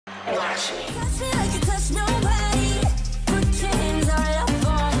Watch me. Touch me like you touch nobody. Put your hands all up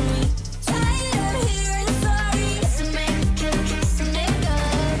on me. Tired of hearing sorry. Kiss and make, kiss and make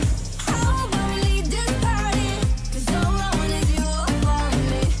up. How about we leave this party? 'Cause all I want is you up on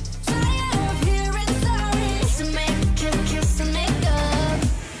me. Tired of hearing sorry. Kiss and make, kiss and make up.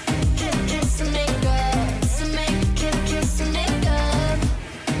 Kiss and make up. Kiss and make, kiss and make up.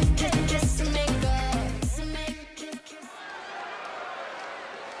 Kiss and make up. Kiss and make, kiss.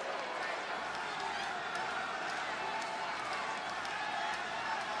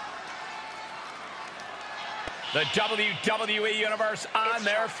 The WWE Universe on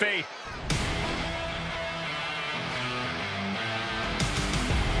their feet.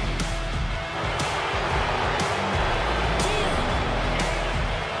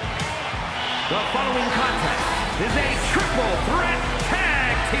 The following contest is a triple threat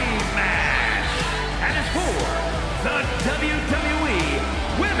tag team match and is for the WWE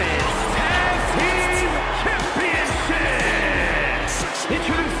Women's Tag Team Championship.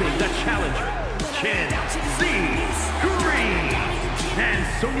 Introducing the challenger, Green and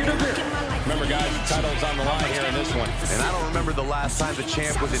Sonya Deville. Remember, guys, the title's on the line here in this one. And I don't remember the last time the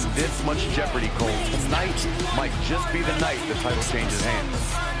champ was in this much jeopardy, Cole. Tonight might just be the night the title changes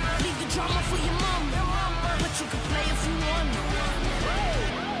hands. Leave the drama for your mama, but you can play if you want.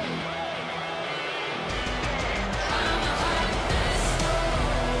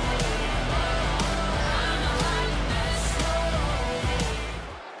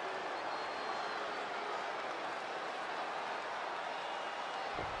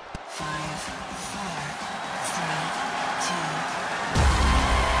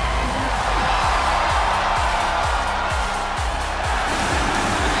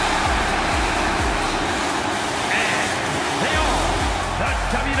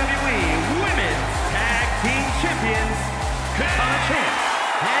 WWE Women's Tag Team Champions, Katana Chance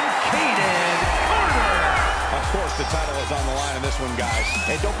and Kayden. Of course, the title is on the line in this one, guys.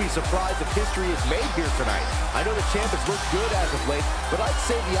 And don't be surprised if history is made here tonight. I know the champ has looked good as of late, but I'd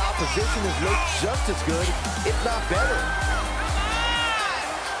say the opposition has looked just as good, if not better.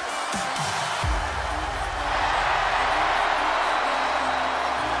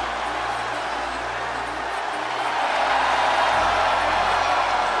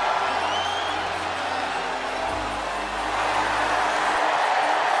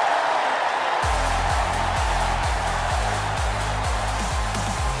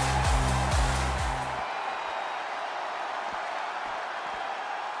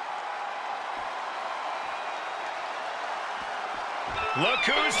 Look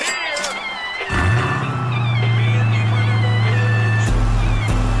who's here!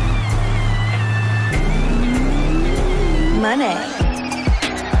 Moné.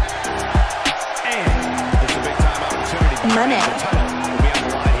 And it's a big time opportunity. Moné. The title will be on the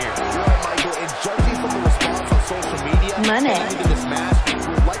line here. You're right, Michael, and judging from the response on social media, Moné. heading into this match,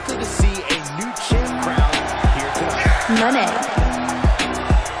 we're likely to see a new champ crowned here tonight. Moné.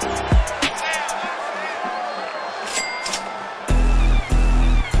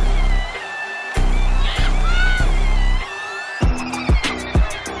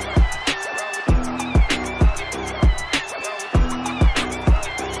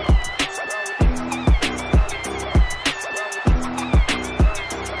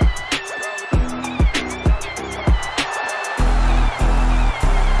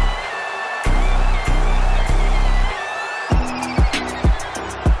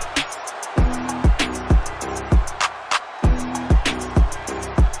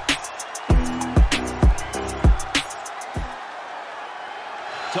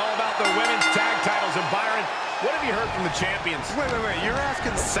 It's all about the women's tag titles. And Byron, what have you heard from the champions? Wait. You're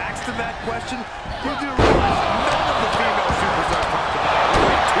asking Saxton that question? You do realize none of the female supers are talked about.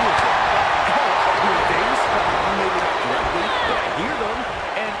 Only two of them. Hell, I hear things, maybe not directly, but I hear them.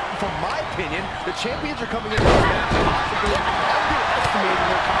 And from my opinion, the champions are coming into this match possibly underestimating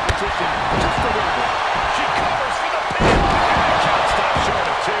their competition just a little bit. She covers for the pin. Can't stop short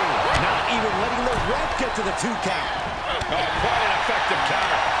of two. Not even letting the ref get to the 2 count. Oh, quite an effective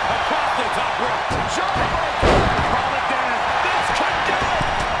counter. Across the top rope. Jump. Call it down. This could do it.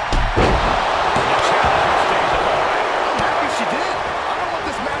 The challenger stays alive. I'm happy she did. I don't want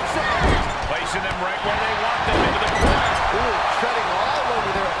this match to end. Placing them right where they want them, into the corner. Ooh, treading all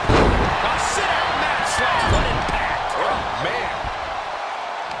over their... A sit-out match slam. What impact. Oh, man.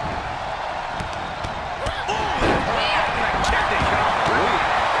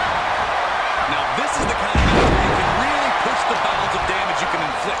 Now this is the kind of match where you can really push the bounds of damage you can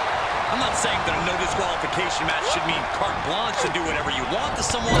inflict. I'm not saying that a no disqualification match should mean carte blanche to do whatever you want to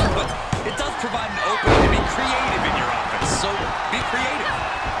someone, but it does provide an opening to be creative in your offense, so be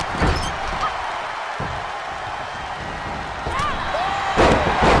creative.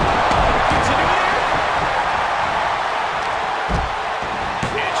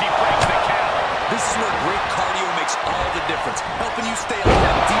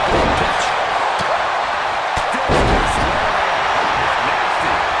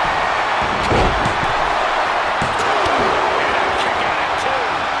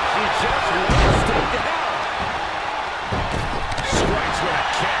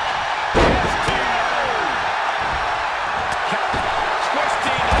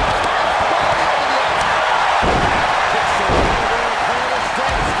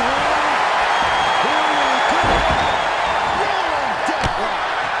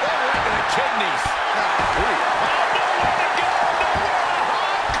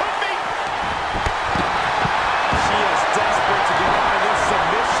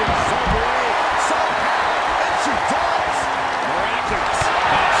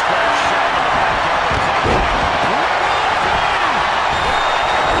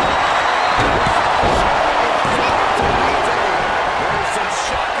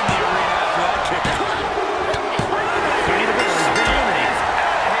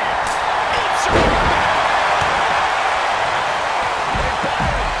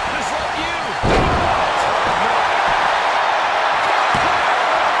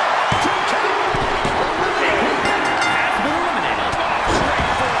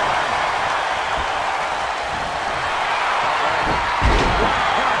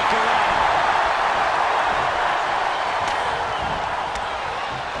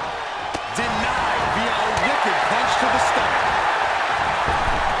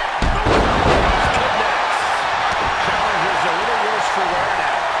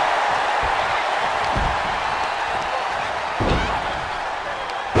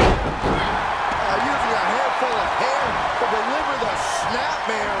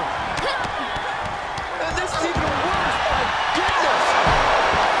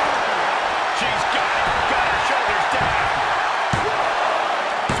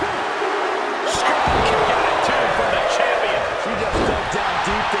 down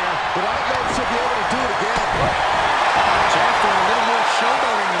deep there, but I don't know if she'll be able to do it again. Chance for a little more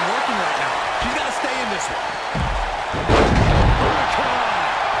showboating than working right now. She's got to stay in this one.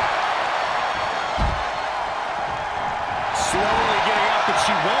 Slowly getting up, but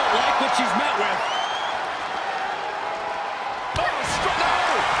she won't like what she's met with.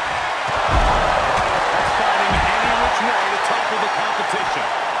 The competition.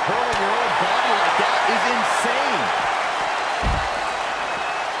 Hurling your own body like that is insane.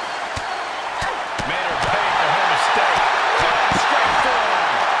 Made her pay for her mistake. Straight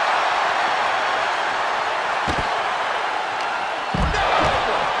forward.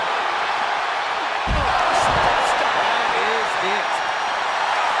 That is it.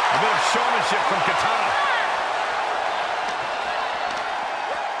 A bit of showmanship from Katana.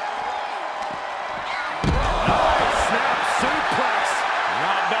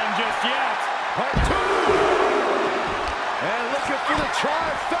 Just yet. Part two. And looking for the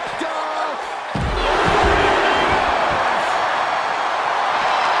trifecta.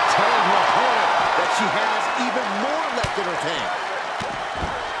 Telling her opponent that she has even more left in her tank.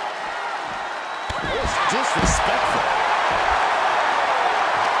 It's disrespectful.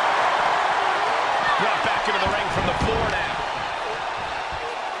 Brought back into the ring from the floor now.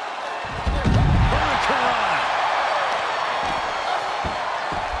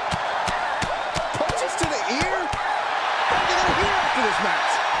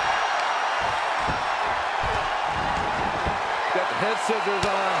 Match. Got the head scissors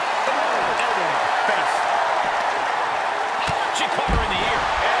on. Elbow in the face. She caught her in the ear.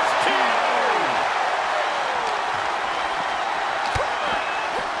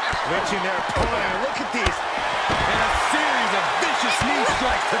 Switching their opponent. Look at these. And a series of vicious knee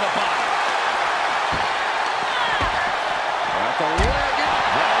strikes to the body. Got the leg.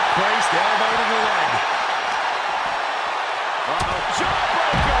 Well placed elbow to the leg.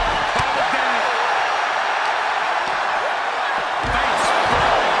 Jawbreaker! Call it down. Face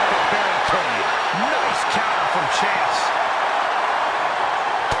barricade. Nice counter from Chance.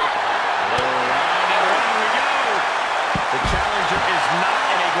 Round and round we go. The challenger is not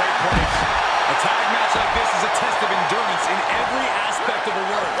in a great place. A tag match like this is a test of endurance in every aspect of the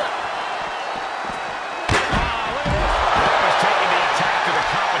word. That was taking the attack to the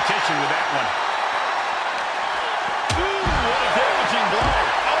competition with that one. Blow.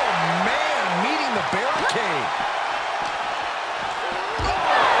 Oh, man, meeting the barricade. Barricade.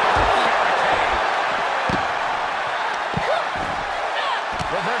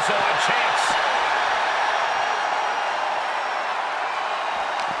 Reversal on Chance.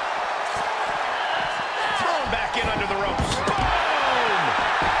 Thrown back in under the ropes. Boom!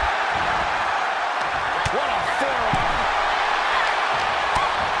 What a forearm.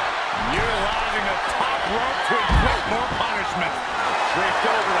 Utilizing the top rope to inflict more punishment. Draped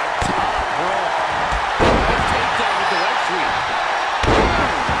over the top rope. Nice takedown with the leg sweep.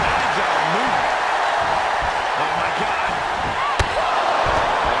 Agile move. Oh, my God.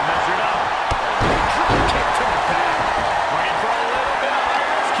 All measured up. Drop kick to the back. Waiting for a little bit of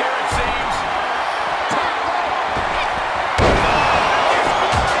risk here, it seems. Top rope.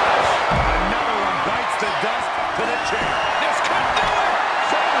 Another one bites the dust to the chair. This could do it.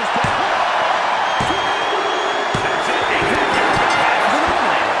 Shoulders down. That's it.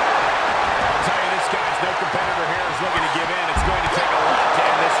 No competitor here is looking to give in. It's going to take a lot to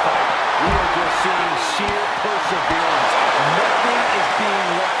end this fight. We are just seeing sheer perseverance. Nothing is being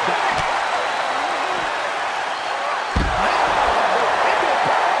left back.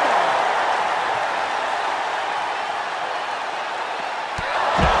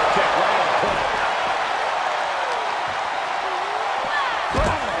 Kick right on the point.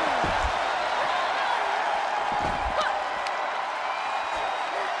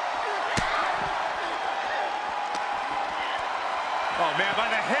 Oh, man, by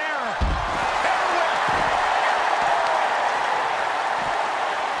the hair. Hair whip.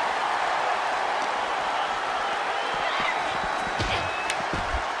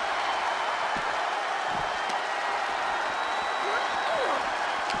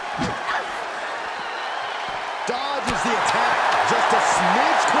 Dodges the attack just a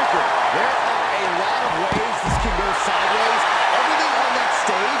smidge quicker. There are a lot of ways this can go sideways. Everything on that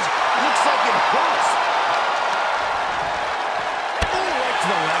stage looks like it hurts. To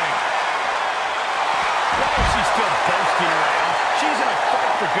the leg. Why is she still boasting around? She's in a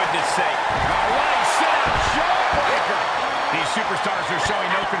fight, for goodness sake. All right, sit-out jawbreaker. These superstars are showing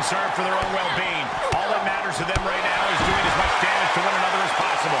no concern for their own well-being. All that matters to them right now is doing as much damage to one another as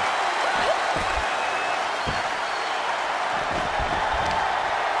possible.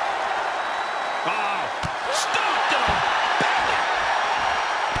 Oh, stomped on him.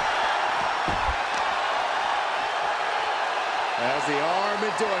 Has the arm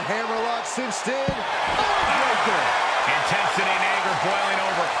into a hammerlock cinched in. Breaker. Intensity and anger boiling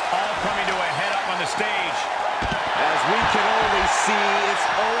over, all coming to a head up on the stage. As we can only see, it's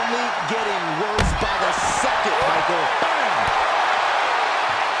only getting worse by the second, Michael. Bam!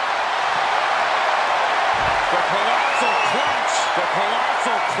 The colossal clutch. The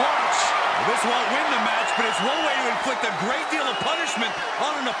colossal clutch. This won't win the match, but it's one way to inflict a great deal of punishment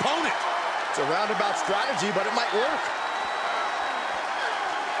on an opponent. It's a roundabout strategy, but it might work.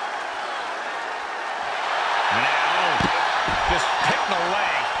 Now, just hitting the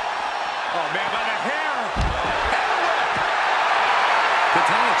leg. Oh, man, by the hair.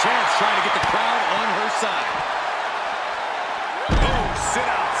 Katana Chance trying to get the crowd on her side. Oh,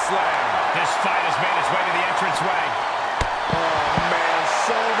 sit-out slam. This fight has made its way to the entranceway. Oh, man,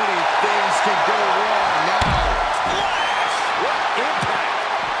 so many things can go wrong now. Splash! What impact!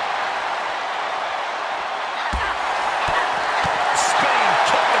 Spinning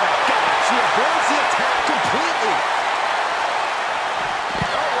kick to the gut. She avoids the attack completely.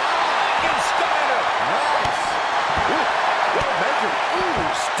 Oh, wow. Inspired. Nice. Ooh, well measured. Ooh,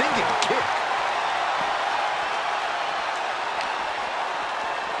 stinging kick.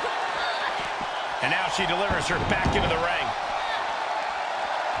 And now she delivers her back into the ring.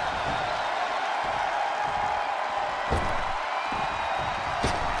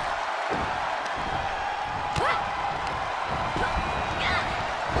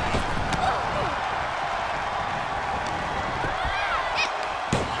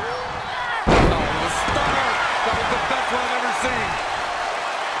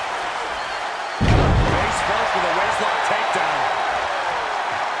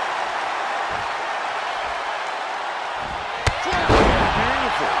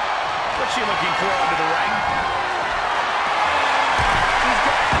 What's she looking for under the ring?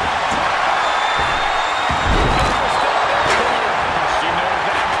 She knows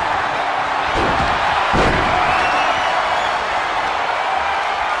that.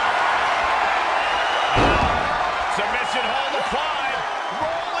 Submission hold applied.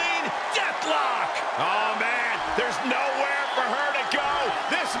 Rolling deathlock. Oh, man, there's nowhere for her to go.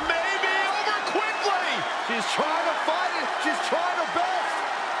 This may be over quickly. She's trying to fight it. She's trying her best.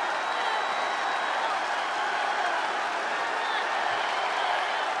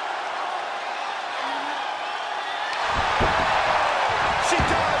 She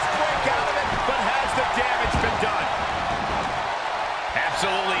does break out of it, but has the damage been done?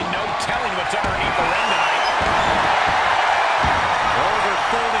 Absolutely no telling what's underneath the ring tonight. Those are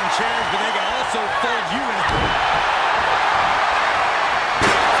folding chairs, but they can also fold you in.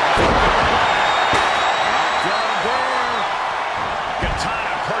 Down there.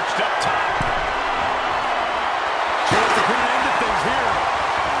 Katana perched up top. Chance to put an end to things here.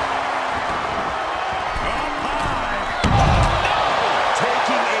 Up high.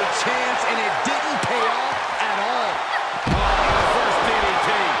 Taking a chance, and it didn't pay off at all. First DDT.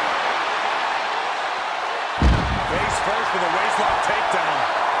 Face first with a waistlock takedown.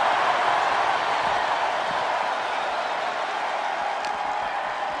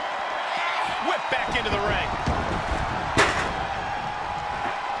 Whip back into the ring.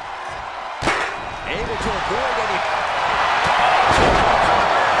 Able to avoid any.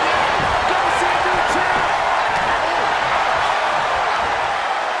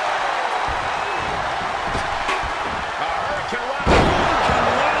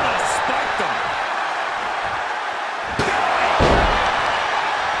 Spiked them.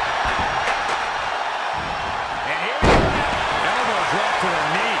 And here we go. Elbow drop to the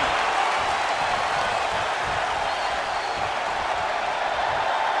knee.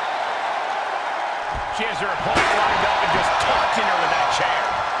 She has her opponent lined up and just taunting her with that chair.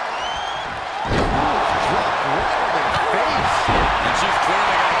 Drop right on their face. And she's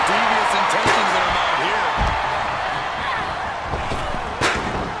clearly got devious intentions in her mind here.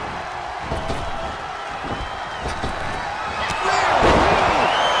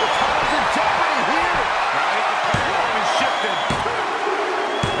 The time's in jeopardy here. Right, the pendulum is shifted.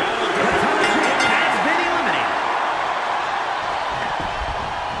 Has been eliminated.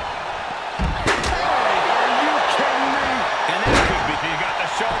 Are you kidding me? And that could be. You got the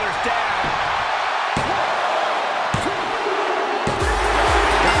shoulders down.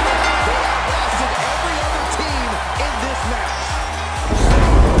 They outlasted every other team in this match.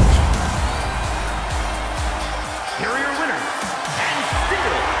 Here are your winners, and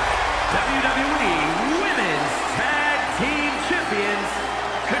still WWE Women's Tag Team Champions,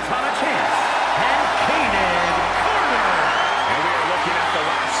 Katana Chance and Kayden Carter. And we are looking at the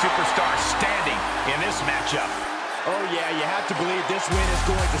last superstar standing in this matchup. Oh, yeah, you have to believe this win is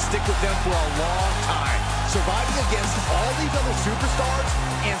going to stick with them for a long time. surviving against all these other superstars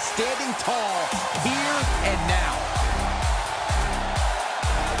and standing tall here and now.